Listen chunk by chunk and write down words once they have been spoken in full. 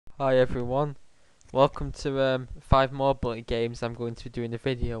Hi everyone, welcome to 5 more bullet games I'm going to be doing a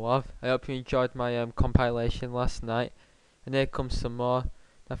video of. I hope you enjoyed my compilation last night, and here comes some more.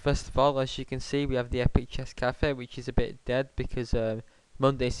 Now first of all, as you can see, we have the Epic Chess Cafe, which is a bit dead because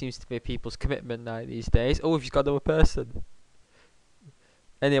Monday seems to be people's commitment night these days. Oh, we've just got another person.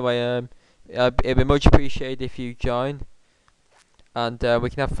 Anyway, it'd be much appreciated if you join, and we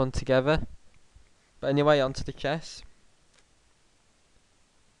can have fun together. But anyway, on to the chess.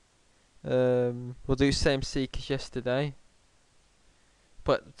 We'll do same seek as yesterday.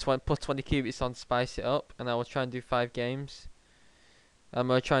 Put 20 cubits on, spice it up, and I will try and do 5 games. I'm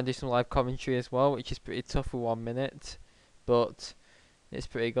gonna try and do some live commentary as well, which is pretty tough for 1 minute, but it's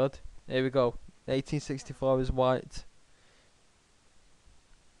pretty good. Here we go. 1864 is white.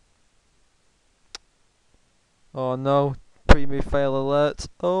 Oh no, pre-move fail alert.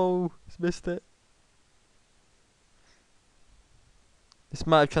 Oh, missed it. This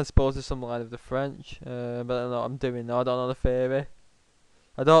might have transposed to some line of the French, but I don't know what I'm doing now. I don't know the theory.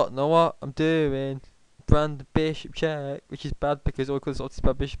 I don't know what I'm doing. Brand bishop check, which is bad because all could sort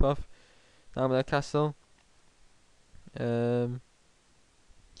of bishop off. Now I'm in a castle.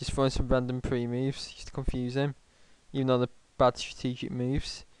 Just throwing some random pre-moves just to confuse him, even though they're bad strategic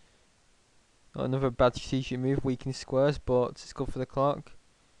moves. Another bad strategic move, weakening squares, but it's good for the clock.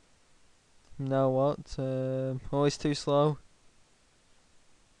 Now what? Oh, it's too slow.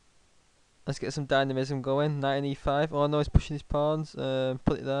 Let's get some dynamism going. Knight and e5. Oh no, he's pushing his pawns.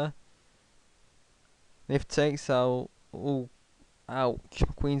 Put it there. If takes out. Oh, ouch.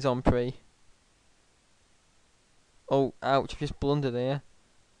 Queen's on pre. Oh, ouch. I've just blundered here.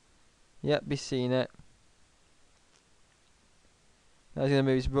 Yep, be seeing it. Now he's going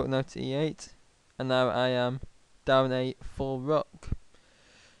to move his rook now to e8. And now I am down a full rook.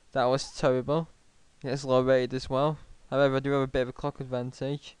 That was terrible. It's low rated as well. However, I do have a bit of a clock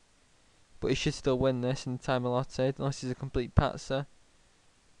advantage. But he should still win this in the time allotted. Unless he's a complete patzer.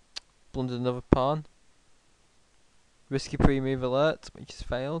 Blundered another pawn. Risky pre-move alert, which has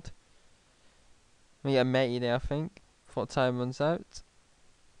failed. We get a matey there, I think, before time runs out.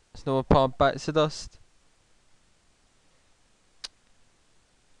 There's another pawn bites the dust.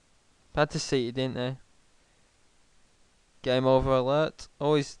 Had to see it, didn't they? Game over alert.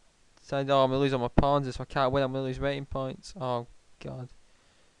 Always said, oh, I'm going to lose all my pawns, so I can't win, I'm going to lose rating points. Oh, God.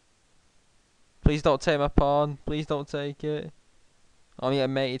 Please don't take my pawn. Please don't take it. I'm going to get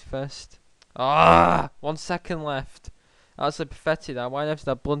mated first. Ah! 1 second left. That's a pathetic that. Why did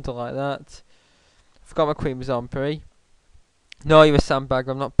I blunder like that? Forgot my queen was on pre. No, you're a sandbag.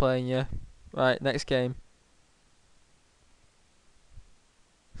 I'm not playing you. Right, next game.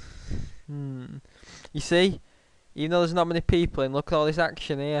 You see? Even though there's not many people in, look at all this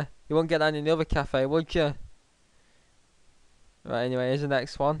action here. You won't get that in the other cafe, would you? Right, anyway, here's the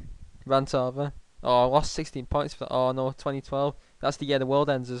next one. Rant over. Oh, I lost 16 points for that. Oh no, 2012. That's the year the world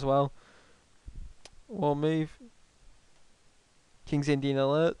ends as well. One move. King's Indian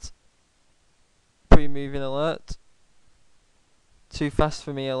alert. Pre-moving alert. Too fast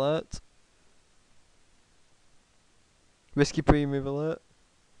for me alert. Risky pre-move alert.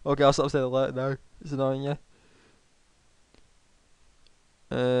 Okay, I'll stop saying alert now. It's annoying you.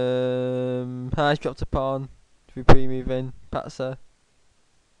 High's dropped a pawn. To be pre-moving. Patzer.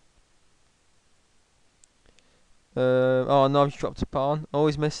 Oh no, I've just dropped a pawn.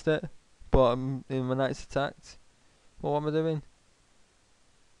 Always missed it. But my knight's attacked. Well, what am I doing?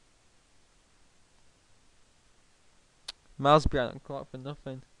 Miles behind on clock for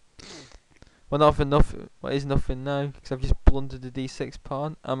nothing. Well, not for nothing. What is nothing now? Because I've just blundered the d6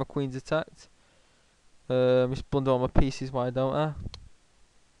 pawn and my queen's attacked. Just blunder all my pieces. Why don't I?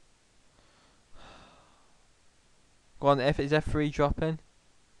 Go on, is f3 dropping?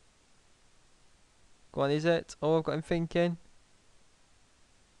 Go on, is it? Oh, I've got him thinking.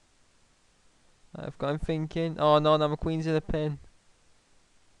 I've got him thinking. Oh no, now my queen's in a pin.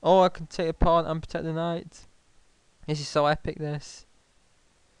 Oh, I can take a pawn and protect the knight. This is so epic, this.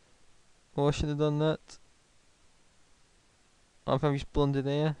 Oh, I should have done that. I've just blundered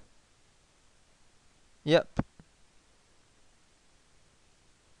here. Yep.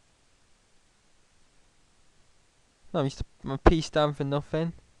 No, I'm just my piece down for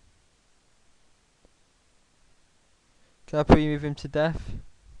nothing. Can I pre-move him to death?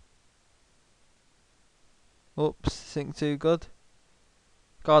 Oops, sync too good.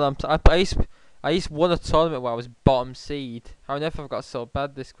 God, I used won a tournament where I was bottom seed. How on earth have I got so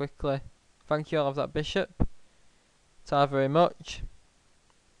bad this quickly? Thank you, I'll have that bishop. Thank you very much.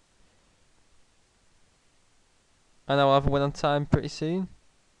 And I'll have a win on time pretty soon.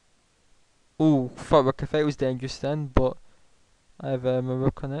 Ooh, thought Rook F8 was dangerous then, but I have a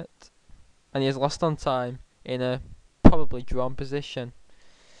rook on it. And he has lost on time in a probably drawn position.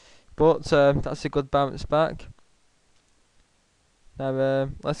 But that's a good bounce back. Now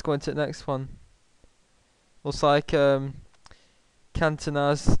let's go into the next one. Looks like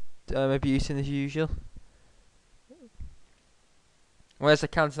Cantona's abusing as usual. Where's the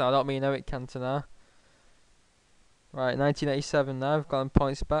Cantona? I don't mean Eric Cantona. Right, 1987 now. I've got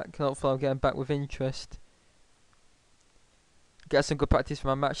points back. Hopefully, I'm getting back with interest. Get some good practice for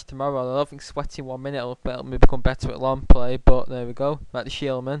my match tomorrow. I don't think sweating 1 minute will help me become better at long play, but there we go. Like the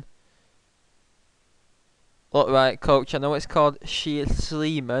Shielman. Look, right, coach, I know it's called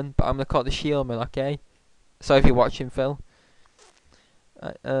Sleeman, but I'm going to call it the Shielman, okay? Sorry if you're watching, Phil.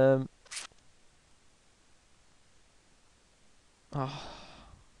 Right, oh. I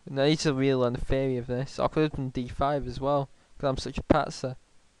need to really learn the theory of this. I could have done d5 as well, because I'm such a patser.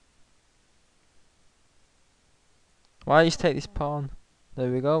 Why don't you just take this pawn?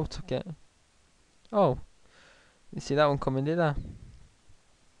 There we go, took it. Oh, didn't see that one coming, did I?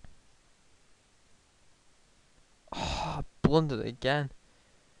 Oh, I blundered again.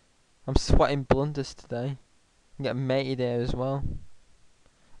 I'm sweating blunders today. I'm getting mated here as well.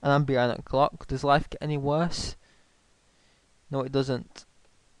 And I'm behind that clock. Does life get any worse? No, it doesn't.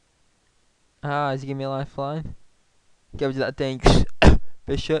 Ah, is he giving me a lifeline? Get rid of that dangerous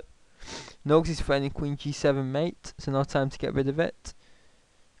bishop. No, because he's threatening queen g7 mate, so no time to get rid of it.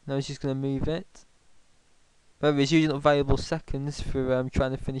 Now he's just going to move it. Remember, he's using up valuable seconds for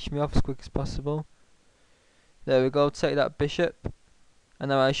trying to finish me off as quick as possible. There we go, take that bishop. And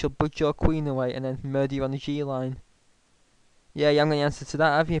now I shall budge your queen away and then murder you on the G line. Yeah, you haven't got the answer to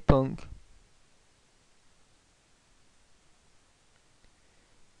that, have you, punk?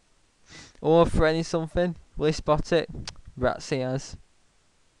 Or threatening something. Will he spot it? Rats he has.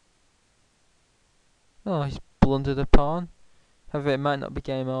 Oh, he's blundered a pawn. However, it might not be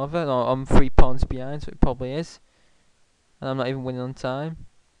game over. No, I'm 3 pawns behind, so it probably is. And I'm not even winning on time.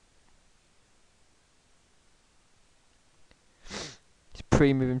 Just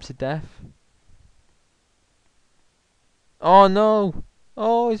pre-move him to death. Oh no!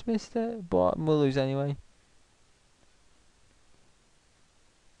 Oh, he's missed it. But we'll lose anyway.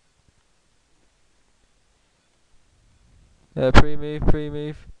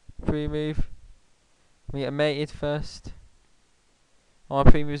 Pre-move. We get mated first. Oh, my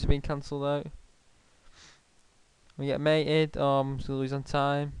pre-moves have been cancelled out. We get mated. I'm going to lose on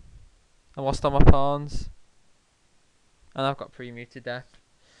time. I lost all my pawns. And I've got pre-move to death.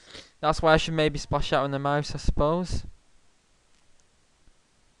 That's why I should maybe splash out on the mouse, I suppose.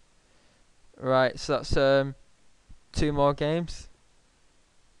 Right, so that's 2 more games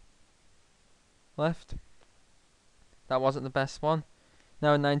left. That wasn't the best one.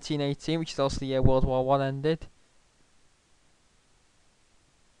 Now in 1918, which is also the year World War One ended.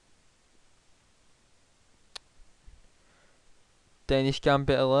 Danish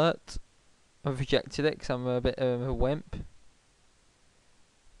Gambit alert. I've rejected it because I'm a bit of a wimp.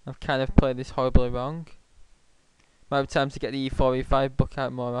 I've kind of played this horribly wrong. Might be time to get the E4, E5 book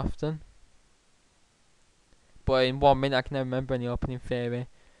out more often. But in 1 minute I can never remember any opening theory.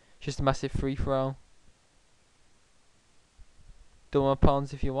 It's just a massive free-for-all. Double my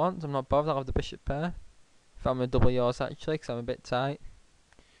pawns if you want. I'm not bothered. I'll have the bishop pair. If I'm going to double yours actually, because I'm a bit tight.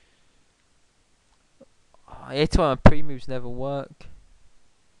 Oh, I hate when my pre-moves never work.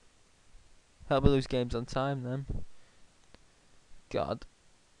 Help me lose games on time then. God.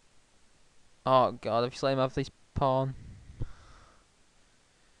 Oh god, I've just let him have this pawn.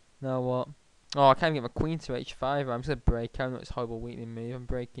 Now what? Oh, I can't even get my queen to h5. I'm just going to break out. It's a horrible weakening move. I'm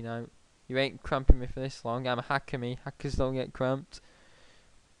breaking out. You ain't cramping me for this long. I'm a hacker, me. Hackers don't get cramped.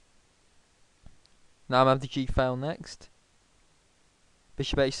 Now I'm going to have the g-file next.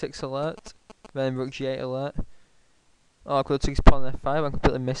 Bishop h6 alert. Then rook g8 alert. Oh, I could have took his pawn on f5. I'm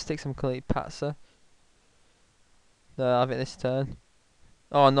completely mystic. I'm completely patser. No, I'll have it this turn.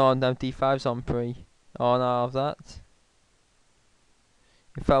 Oh no, now d5's on pre. Oh no, I'll have that.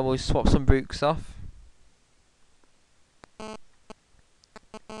 In fact, we'll swap some rooks off.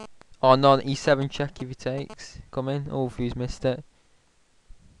 Oh no, an e7 check if he takes. Come in. Oh, Fuse missed it.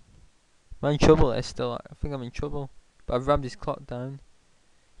 I'm in trouble here still. I think I'm in trouble. But I've rammed his clock down.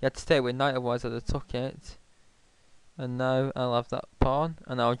 He had to stay with knight, otherwise I'd have took it. And now I'll have that pawn.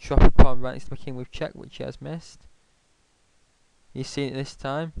 And I'll drop a pawn right next to my king with check, which he has missed. He's seen it this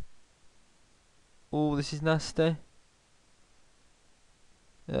time. Oh, this is nasty.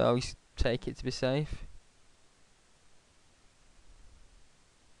 Oh, he's take it to be safe.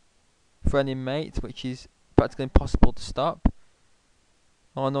 Threatening mate, which is practically impossible to stop.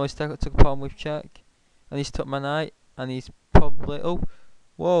 Oh no, he's took a pawn with check. And he's took my knight. And he's probably Oh,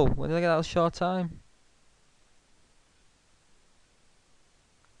 whoa, when did I get that short time?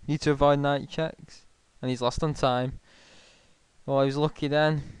 Need to avoid night checks. And he's lost on time. Well, I was lucky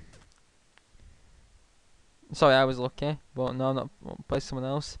then. Sorry, I was lucky. But no, not play someone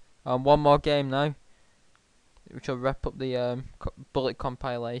else. One more game now. Which will wrap up the bullet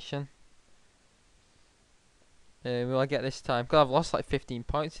compilation. Will I get this time? Because I've lost like 15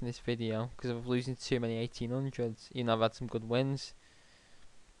 points in this video. Because of losing too many 1800s. Even though I've had some good wins.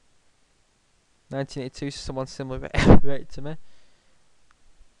 1982, someone similar rate to me.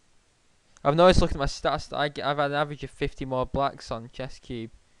 I've noticed looking at my stats that I've had an average of 50 more blacks on Chess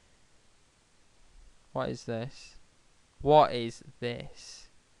Cube. What is this? What is this?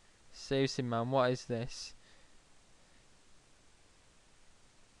 Seriously, man, what is this?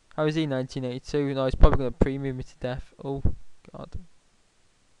 How is he 1982? No, he's probably going to premium me to death. Oh, God.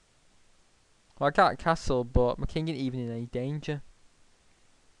 Well, I got a castle, but my king ain't even in any danger.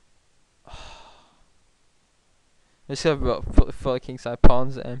 I'm just going to put the 4 kingside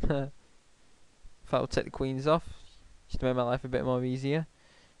pawns at him. If I'll take the queens off, just to make my life a bit more easier.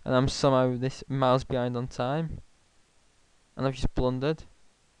 And I'm somehow this miles behind on time. And I've just blundered.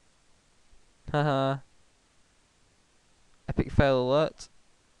 Haha. Epic fail alert.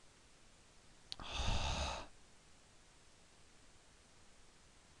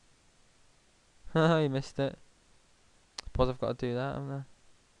 Haha, you missed it. Suppose I've got to do that, haven't I?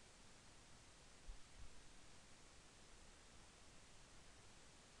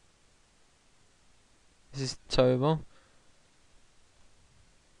 This is terrible.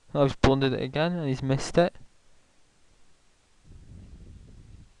 I've just blundered it again and he's missed it.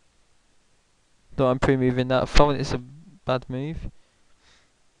 Though I'm pre-moving that forward, it's a bad move.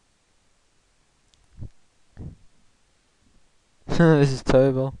 This is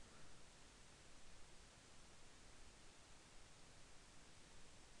terrible.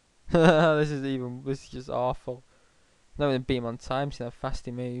 This is just awful. Not even beat him on time, see how fast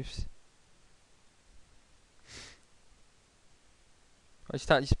he moves. I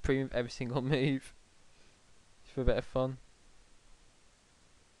just pre-move every single move. Just for a bit of fun.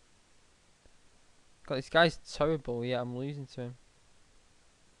 God, this guy's terrible, yeah, I'm losing to him.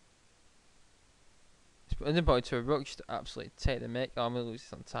 I'm about to a rook just to absolutely take the mick. Oh, I'm going to lose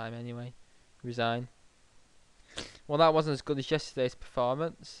this on time anyway. Resign. Well, that wasn't as good as yesterday's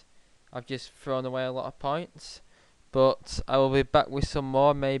performance. I've just thrown away a lot of points. But I will be back with some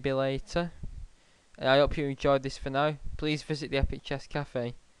more maybe later. I hope you enjoyed this for now. Please visit the Epic Chess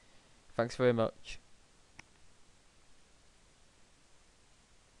Cafe. Thanks very much.